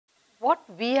what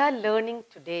we are learning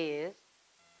today is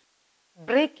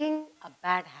breaking a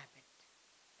bad habit.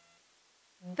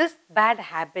 This bad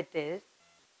habit is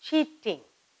cheating.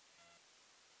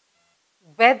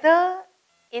 Whether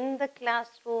in the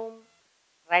classroom,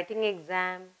 writing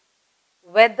exam,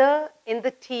 whether in the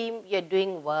team you're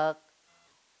doing work,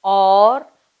 or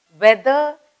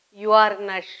whether you are in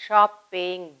a shop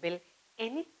paying bill,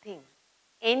 anything,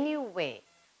 anyway,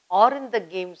 or in the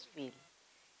games field,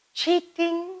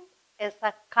 cheating is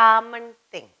a common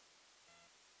thing.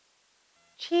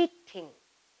 Cheating,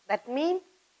 that means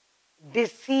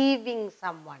deceiving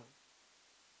someone.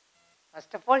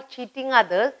 First of all, cheating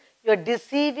others, you are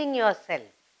deceiving yourself,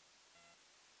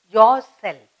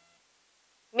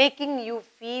 making you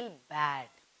feel bad.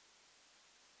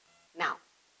 Now,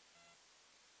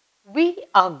 we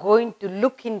are going to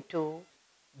look into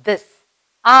this.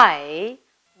 I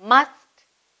must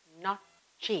not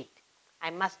cheat.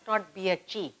 I must not be a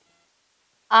cheat.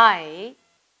 I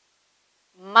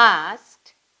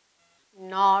must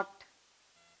not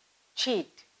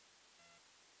cheat.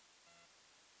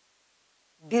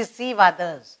 Deceive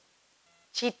others,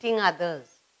 cheating others,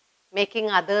 making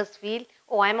others feel,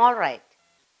 oh, I'm all right,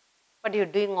 but you're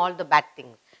doing all the bad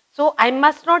things. So I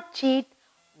must not cheat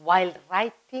while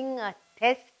writing a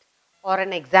test or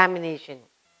an examination.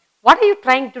 What are you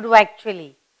trying to do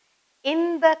actually?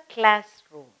 In the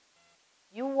classroom,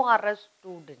 you are a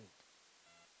student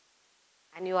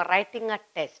and you are writing a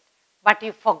test, but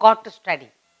you forgot to study.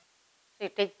 So you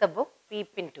take the book,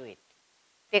 peep into it.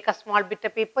 Take a small bit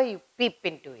of paper, you peep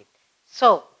into it.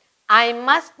 So, I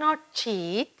must not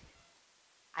cheat.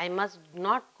 I must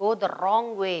not go the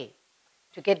wrong way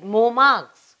to get more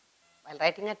marks. While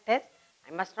writing a test,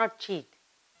 I must not cheat.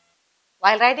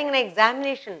 While writing an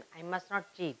examination, I must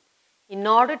not cheat. In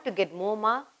order to get more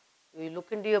marks, you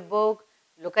look into your book,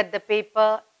 look at the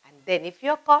paper, and then if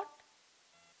you're caught,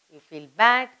 you feel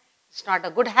bad. It's not a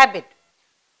good habit.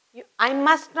 I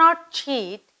must not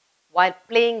cheat while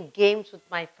playing games with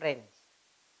my friends.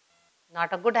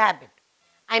 Not a good habit.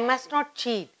 I must not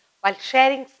cheat while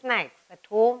sharing snacks at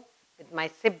home with my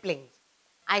siblings.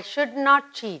 I should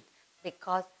not cheat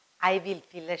because I will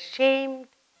feel ashamed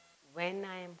when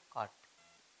I am caught.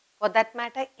 For that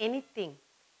matter, anything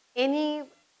getting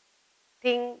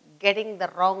the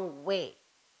wrong way.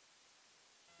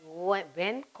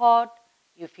 When caught,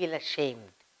 you feel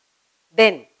ashamed.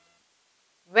 Then,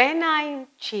 when I am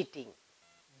cheating,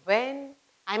 when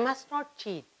I must not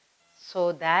cheat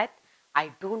so that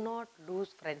I do not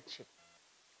lose friendship.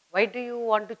 Why do you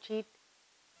want to cheat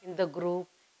in the group,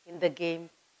 in the game?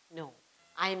 No,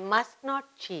 I must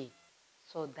not cheat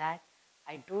so that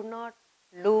I do not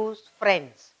lose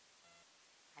friends.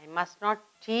 I must not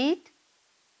cheat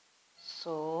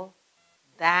so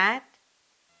that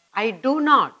I do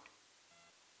not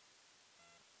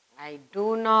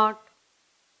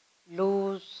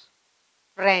lose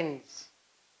friends.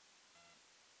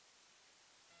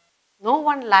 No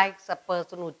one likes a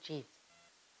person who cheats.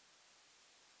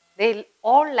 They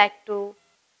all like to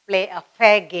play a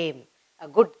fair game, a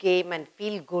good game, and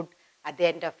feel good at the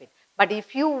end of it. But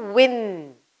if you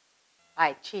win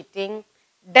by cheating,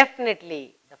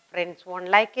 definitely the friends won't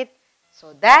like it.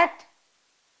 So that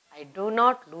I do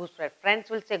not lose friends. Friends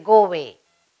will say, go away.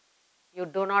 You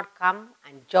do not come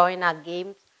and join our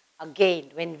games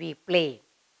again when we play.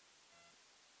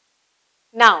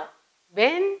 Now,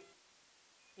 when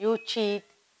you cheat,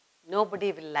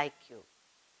 nobody will like you.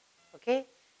 Okay?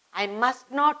 I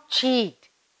must not cheat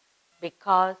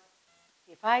because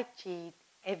if I cheat,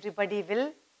 everybody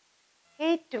will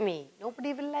hate me.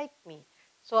 Nobody will like me.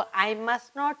 So I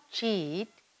must not cheat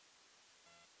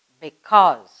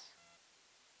because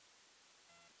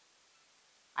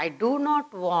I do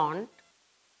not want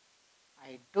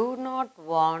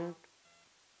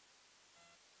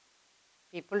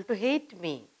people to hate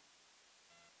me.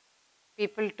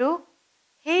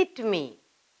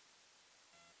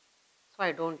 So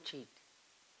I don't cheat.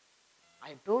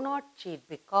 I do not cheat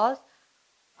because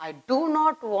I do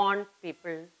not want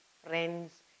people,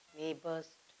 friends, neighbors,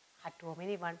 at home,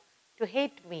 anyone, to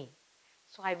hate me.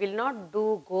 So I will not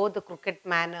go the crooked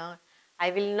manner. I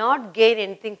will not gain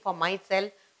anything for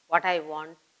myself what I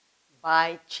want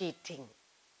by cheating.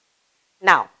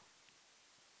 Now,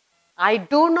 I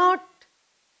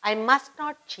must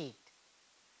not cheat.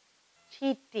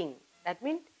 Cheating, that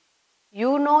means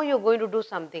you know you're going to do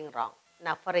something wrong.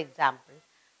 Now, for example,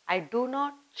 I do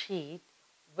not cheat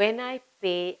when I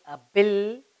pay a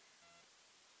bill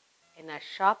in a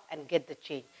shop and get the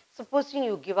change. Supposing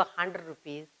you give 100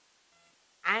 rupees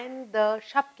and the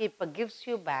shopkeeper gives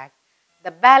you back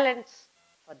the balance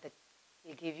for the,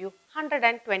 he'll give you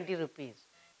 120 rupees.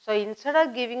 So instead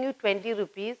of giving you 20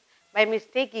 rupees, by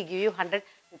mistake he give you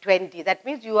 120. That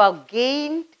means you have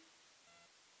gained,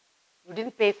 you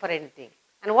didn't pay for anything.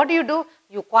 And what do?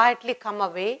 You quietly come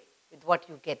away with what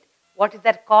you get. What is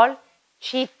that called?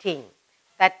 Cheating.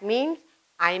 That means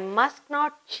I must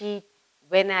not cheat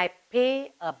when I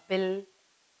pay a bill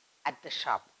at the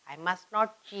shop. I must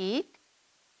not cheat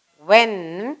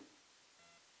when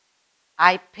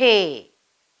I pay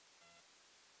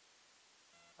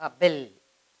a bill.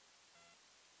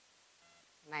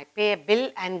 When I pay a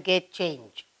bill and get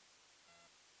change.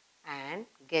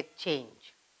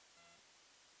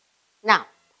 Now,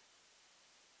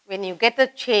 when you get a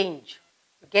change,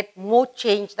 you get more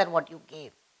change than what you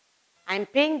gave. I am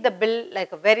paying the bill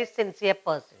like a very sincere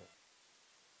person.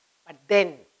 But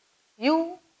then,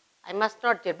 I must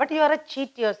not cheat. But you are a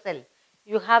cheat yourself.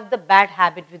 You have the bad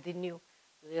habit within you.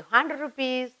 You give 100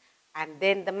 rupees and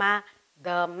then the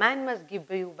man must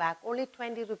give you back only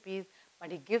 20 rupees,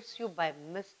 but he gives you by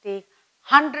mistake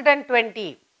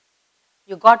 120.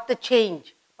 You got the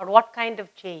change, but what kind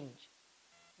of change?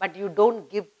 But you don't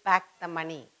give back the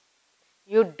money.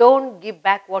 You don't give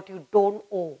back what you don't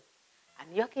owe.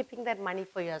 And you're keeping that money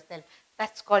for yourself.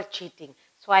 That's called cheating.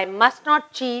 So I must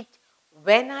not cheat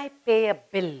when I pay a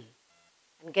bill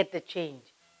and get the change.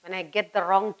 When I get the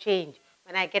wrong change,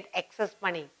 when I get excess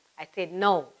money, I say,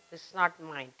 no, this is not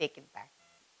mine, take it back.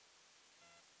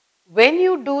 When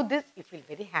you do this, you feel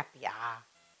very happy.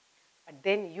 But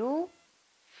then you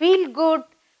feel good.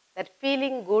 That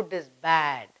feeling good is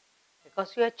bad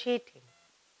because you are cheating.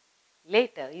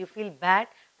 Later, you feel bad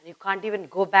and you can't even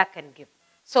go back and give.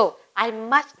 So, I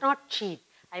must not cheat.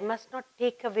 I must not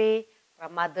take away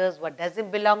from others what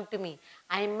doesn't belong to me.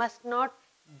 I must not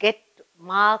get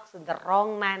marks in the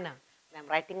wrong manner. When I'm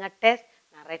writing a test,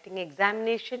 when I'm writing an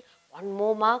examination, one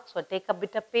more mark, so I take a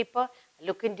bit of paper, I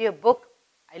look into your book,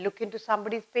 I look into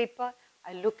somebody's paper,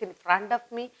 I look in front of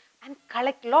me and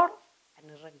collect lot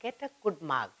and get a good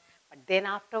mark. But then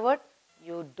afterward,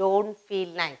 you don't feel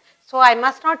nice. So I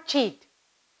must not cheat.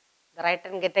 The writer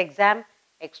and get exam,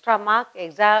 extra mark,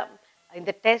 exam in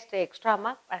the test, extra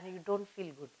mark, and you don't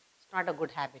feel good. It's not a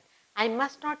good habit. I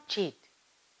must not cheat.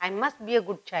 I must be a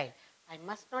good child. I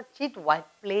must not cheat while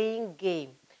playing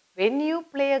game. When you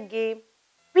play a game,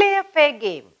 play a fair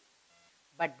game.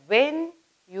 But when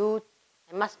you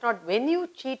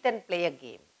cheat and play a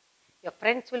game, your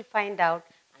friends will find out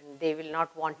and they will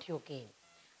not want you again.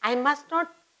 I must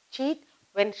not cheat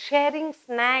when sharing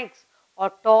snacks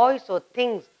or toys or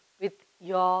things with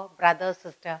your brother,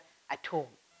 sister at home.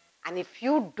 And if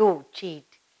you do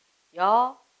cheat,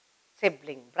 your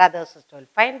sibling, brother, sister will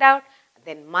find out, and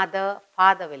then mother,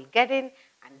 father will get in,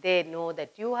 and they know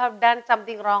that you have done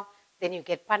something wrong, then you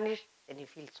get punished, then you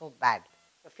feel so bad.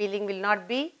 Your feeling will not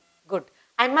be good.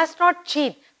 I must not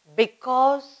cheat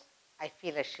because I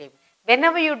feel ashamed.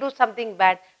 Whenever you do something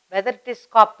bad, whether it is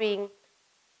copying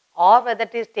or whether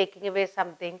it is taking away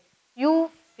something, you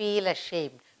feel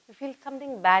ashamed. You feel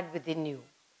something bad within you.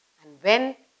 And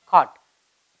when caught,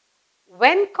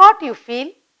 you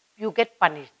feel you get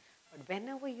punished. But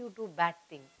whenever you do bad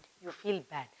things, you feel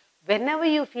bad. Whenever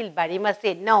you feel bad, you must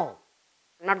say, no,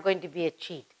 I'm not going to be a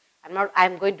cheat.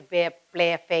 I'm going to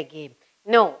play a fair game.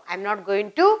 No, I'm not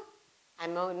going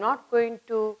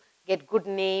to get good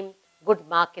name, good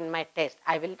mark in my test.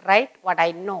 I will write what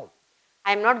I know.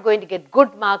 I'm not going to get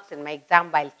good marks in my exam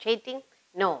while cheating.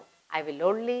 No, I will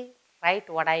only write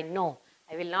what I know.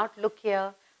 I will not look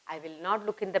here. I will not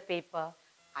look in the paper.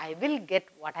 I will get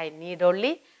what I need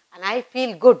only and I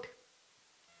feel good.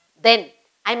 Then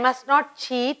I must not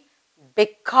cheat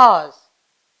because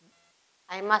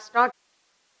I must not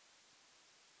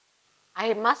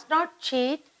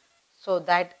cheat so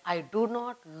that I do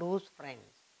not lose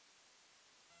friends.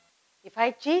 If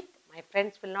I cheat, my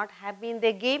friends will not have me in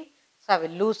their game, so I will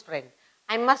lose friends.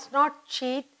 I must not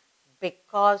cheat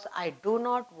because I do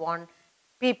not want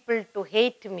people to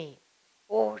hate me.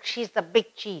 Oh, she's a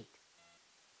big cheat.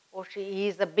 Oh, he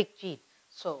is a big cheat.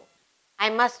 So, I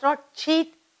must not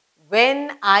cheat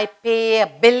when I pay a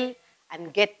bill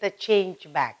and get the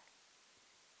change back.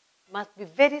 Must be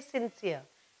very sincere.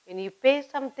 When you pay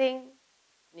something,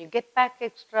 you get back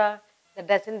extra that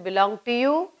doesn't belong to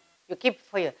you, you keep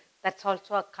for you. That's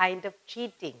also a kind of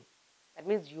cheating. That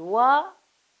means you are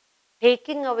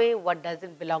taking away what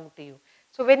doesn't belong to you.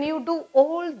 So when you do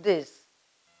all this,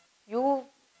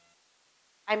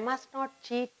 I must not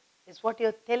cheat is what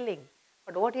you're telling.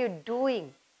 But what you're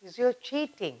doing is you're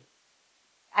cheating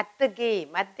at the game,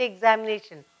 at the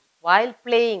examination, while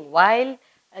playing, while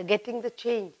getting the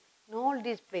change. In all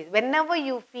these places, whenever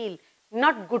you feel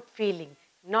not good feeling,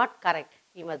 not correct,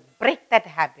 you must break that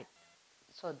habit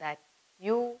so that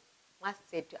You must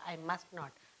say to, I must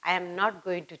not. I am not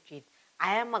going to cheat.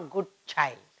 I am a good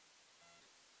child.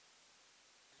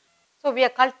 So we are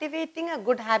cultivating a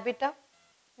good habit of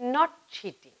not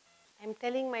cheating. I am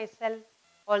telling myself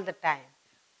all the time.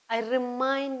 I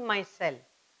remind myself,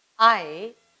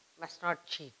 I must not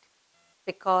cheat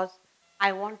because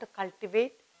I want to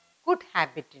cultivate good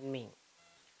habit in me.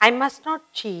 I must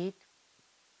not cheat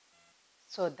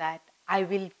so that I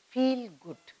will feel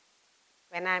good.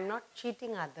 When I am not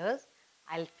cheating others,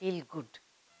 I'll feel good.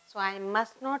 So I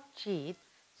must not cheat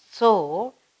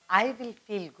so I will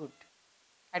feel good.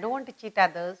 I don't want to cheat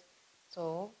others,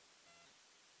 so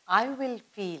I will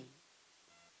feel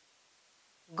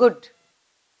good.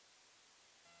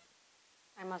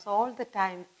 I must all the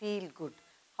time feel good.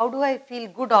 How do I feel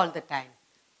good all the time?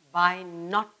 By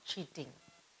not cheating.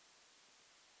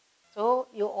 So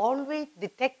you always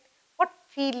detect what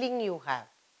feeling you have.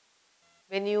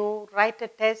 When you write a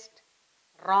test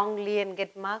wrongly and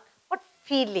get marked, what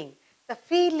feeling? The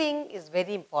feeling is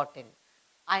very important.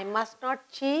 I must not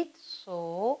cheat,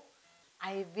 so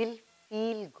I will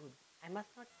feel good. I must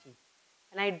not cheat.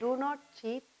 When I do not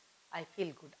cheat, I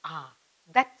feel good.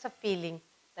 That's a feeling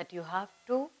that you have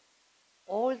to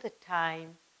all the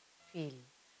time feel.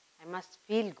 I must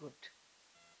feel good.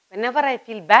 Whenever I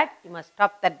feel bad, you must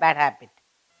stop that bad habit.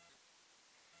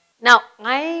 Now,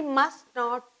 I must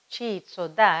not cheat so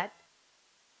that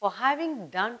for having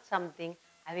done something,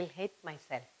 I will hate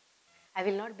myself. I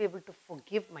will not be able to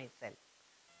forgive myself.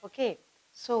 Okay,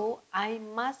 so I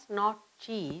must not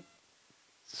cheat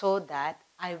so that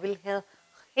I will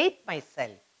hate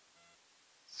myself.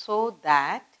 So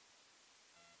that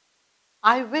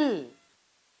I will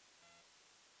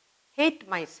hate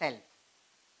myself.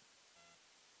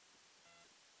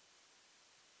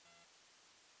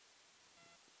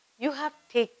 You have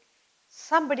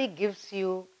somebody gives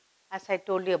you, as I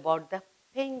told you about the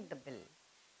paying the bill.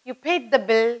 You paid the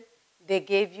bill, they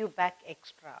gave you back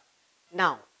extra.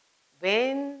 Now,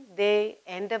 when they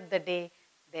end of the day,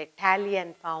 they tally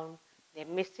and found they're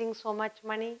missing so much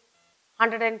money,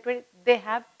 120, they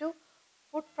have to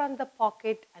put from the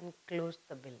pocket and close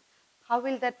the bill. How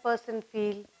will that person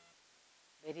feel?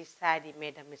 Very sad, he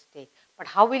made a mistake. But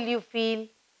how will you feel?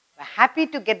 We're happy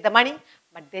to get the money,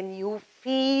 but then you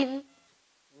feel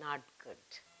not good.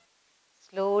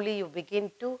 Slowly you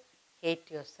begin to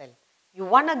hate yourself. You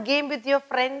won a game with your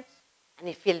friends and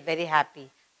you feel very happy.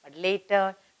 But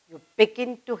later you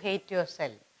begin to hate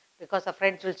yourself because the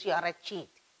friends will say you are a cheat.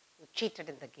 You cheated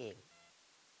in the game.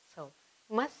 So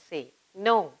you must say,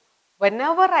 no,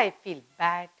 whenever I feel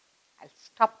bad, I'll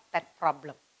stop that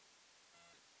problem.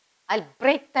 I'll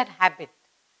break that habit.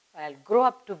 I'll grow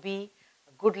up to be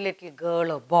a good little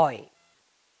girl or boy.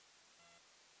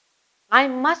 I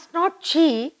must not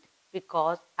cheat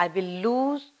because I will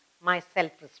lose my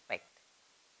self-respect.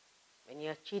 When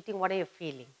you're cheating, what are you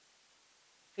feeling?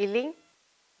 Feeling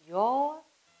you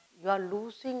are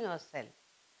losing yourself.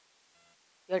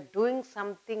 You're doing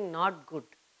something not good.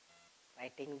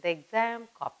 Writing the exam,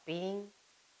 copying,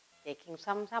 taking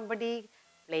somebody,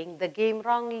 playing the game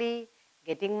wrongly,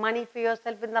 getting money for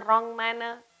yourself in the wrong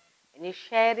manner, and you're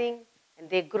sharing, and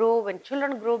they grow, when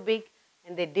children grow big,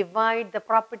 and they divide the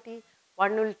property,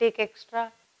 one will take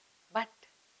extra, but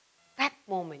that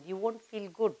moment you won't feel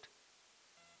good.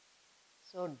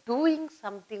 So doing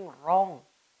something wrong,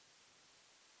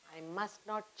 I must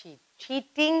not cheat.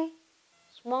 Cheating,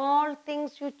 small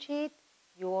things you cheat,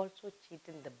 you also cheat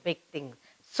in the big things.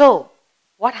 So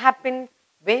what happens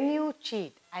when you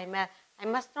cheat? I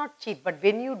must not cheat, but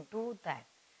when you do that,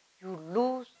 you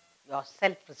lose your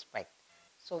self-respect.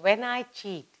 So when I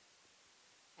cheat,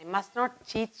 I must not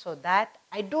cheat so that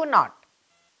I do not.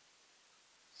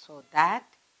 So that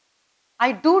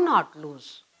I do not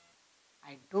lose.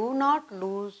 I do not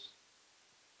lose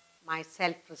my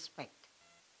self-respect.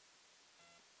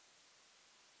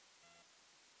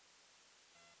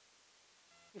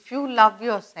 If you love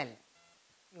yourself,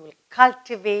 you will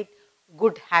cultivate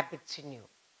good habits in you.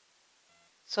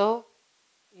 So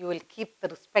you will keep the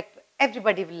respect.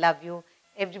 Everybody will love you.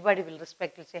 Everybody will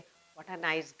respect you. Say, what a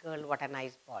nice girl, what a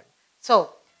nice boy.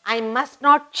 So I must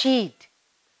not cheat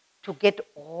to get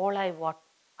all I want.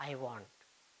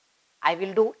 I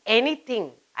will do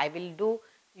anything. I will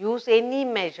use any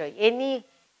measure, any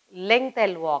length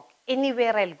I'll walk,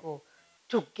 anywhere I'll go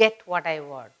to get what I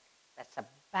want. That's a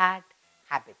bad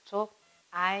habit. So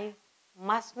I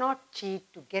must not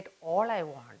cheat to get all I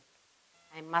want.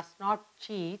 I must not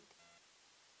cheat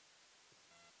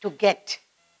to get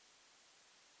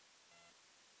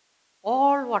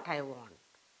all what I want.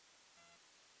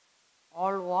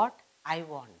 All what I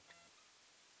want.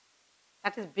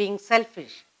 That is being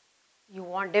selfish. You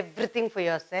want everything for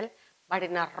yourself, but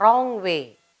in a wrong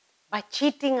way, by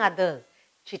cheating others,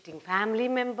 cheating family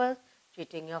members,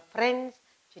 cheating your friends,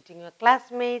 cheating your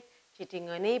classmates, cheating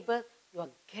your neighbors. You are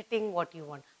getting what you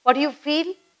want. What do you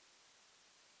feel?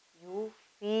 You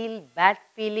feel bad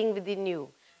feeling within you.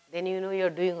 Then you know you're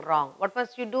doing wrong. What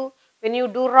must you do? When you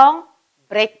do wrong,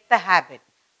 break the habit.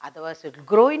 Otherwise, it will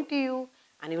grow into you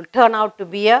and you will turn out to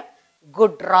be a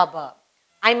good robber.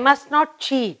 I must not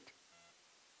cheat.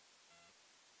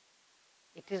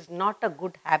 It is not a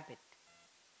good habit.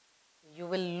 You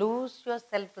will lose your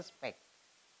self-respect.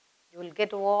 You will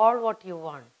get all what you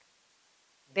want.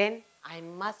 Then I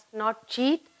must not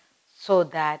cheat so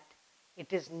that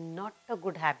it is not a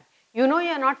good habit. You know you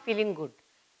are not feeling good.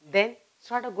 Then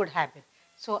it's not a good habit.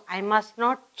 So I must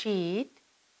not cheat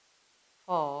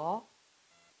for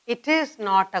it is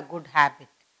not a good habit.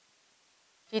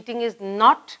 Cheating is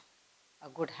not a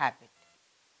good habit.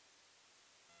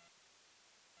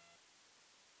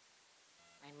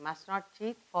 I must not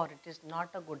cheat for it is not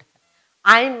a good habit.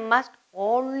 I must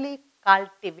only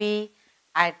cultivate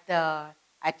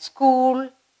at school,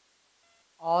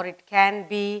 or it can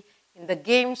be in the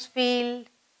games field,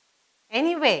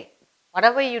 anyway,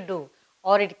 whatever you do,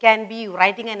 or it can be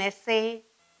writing an essay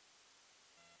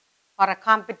for a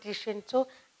competition. So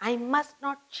I must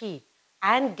not cheat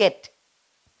and get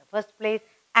the first place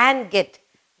and get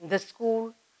in the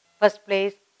school first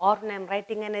place, or when I'm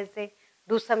writing an essay,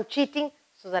 do some cheating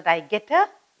so that I get a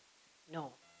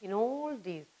no. In all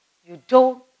these, you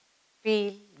don't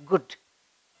feel good.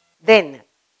 Then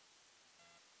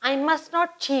I must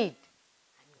not cheat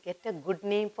and get a good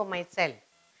name for myself.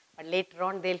 But later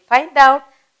on, they'll find out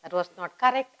that was not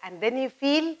correct, and then you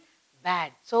feel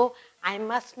bad. So I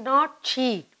must not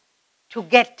cheat to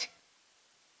get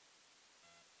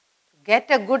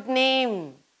a good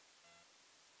name.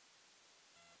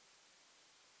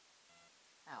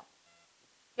 Now,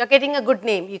 you're getting a good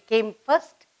name. You came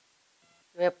first,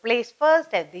 you were placed first,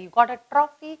 and you got a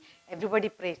trophy, everybody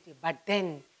praised you. But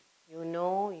then, you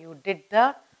know, you did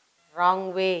the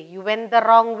wrong way. You went the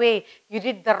wrong way. You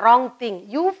did the wrong thing.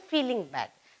 You feeling bad.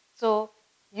 So,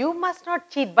 you must not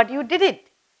cheat, but you did it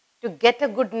to get a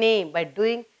good name by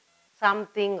doing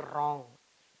something wrong.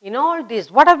 In all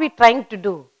this, what are we trying to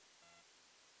do?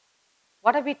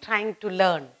 What are we trying to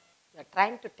learn? You are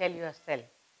trying to tell yourself,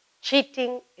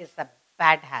 cheating is a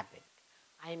bad habit.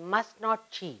 I must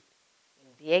not cheat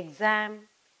in the exam,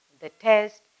 in the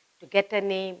test, to get a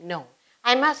name. No,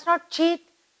 I must not cheat,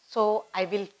 so I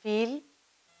will feel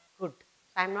good.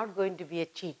 So I'm not going to be a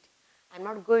cheat. I'm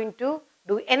not going to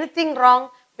do anything wrong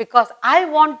because I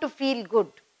want to feel good.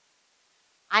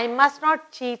 I must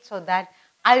not cheat so that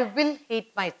I will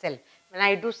hate myself. When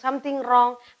I do something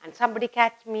wrong and somebody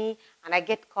catch me and I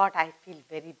get caught, I feel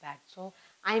very bad. So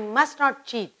I must not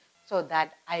cheat so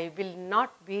that I will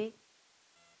not be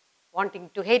wanting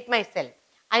to hate myself.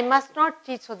 I must not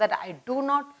cheat so that I do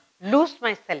not lose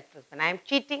myself. When I am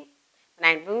cheating, when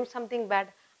I am doing something bad,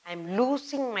 I am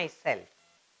losing myself.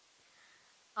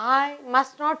 I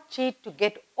must not cheat to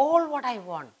get all what I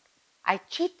want. I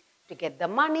cheat to get the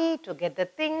money, to get the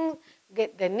things,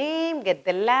 get the name, get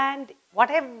the land,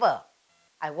 whatever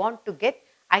I want to get,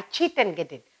 I cheat and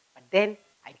get it. But then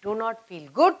I do not feel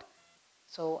good,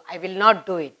 so I will not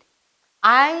do it.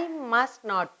 I must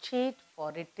not cheat,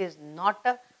 for it is not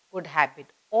a good habit.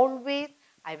 Always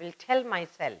I will tell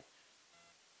myself,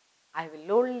 I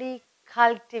will only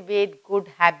cultivate good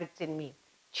habits in me.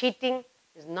 Cheating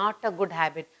is not a good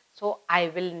habit, so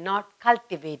I will not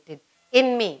cultivate it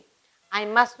in me. I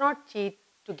must not cheat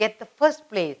to get the first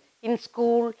place in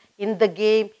school, in the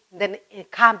game, in the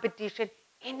competition.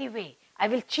 Anyway, I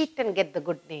will cheat and get the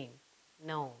good name.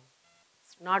 No,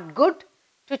 it's not good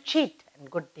to cheat and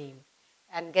good name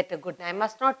and get a good name. I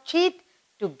must not cheat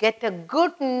to get a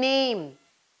good name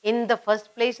in the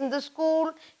first place in the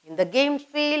school, in the games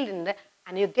field,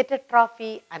 and you get a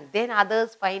trophy, and then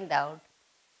others find out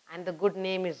and the good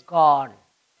name is gone.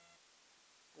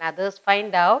 And others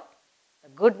find out the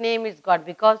good name is gone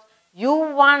because you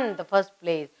won the first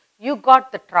place. You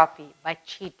got the trophy by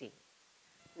cheating.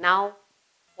 Now,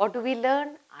 what do we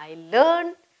learn? I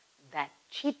learned that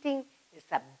cheating is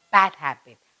a bad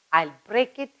habit. I'll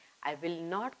break it. I will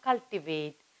not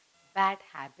cultivate bad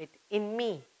habit in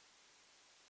me.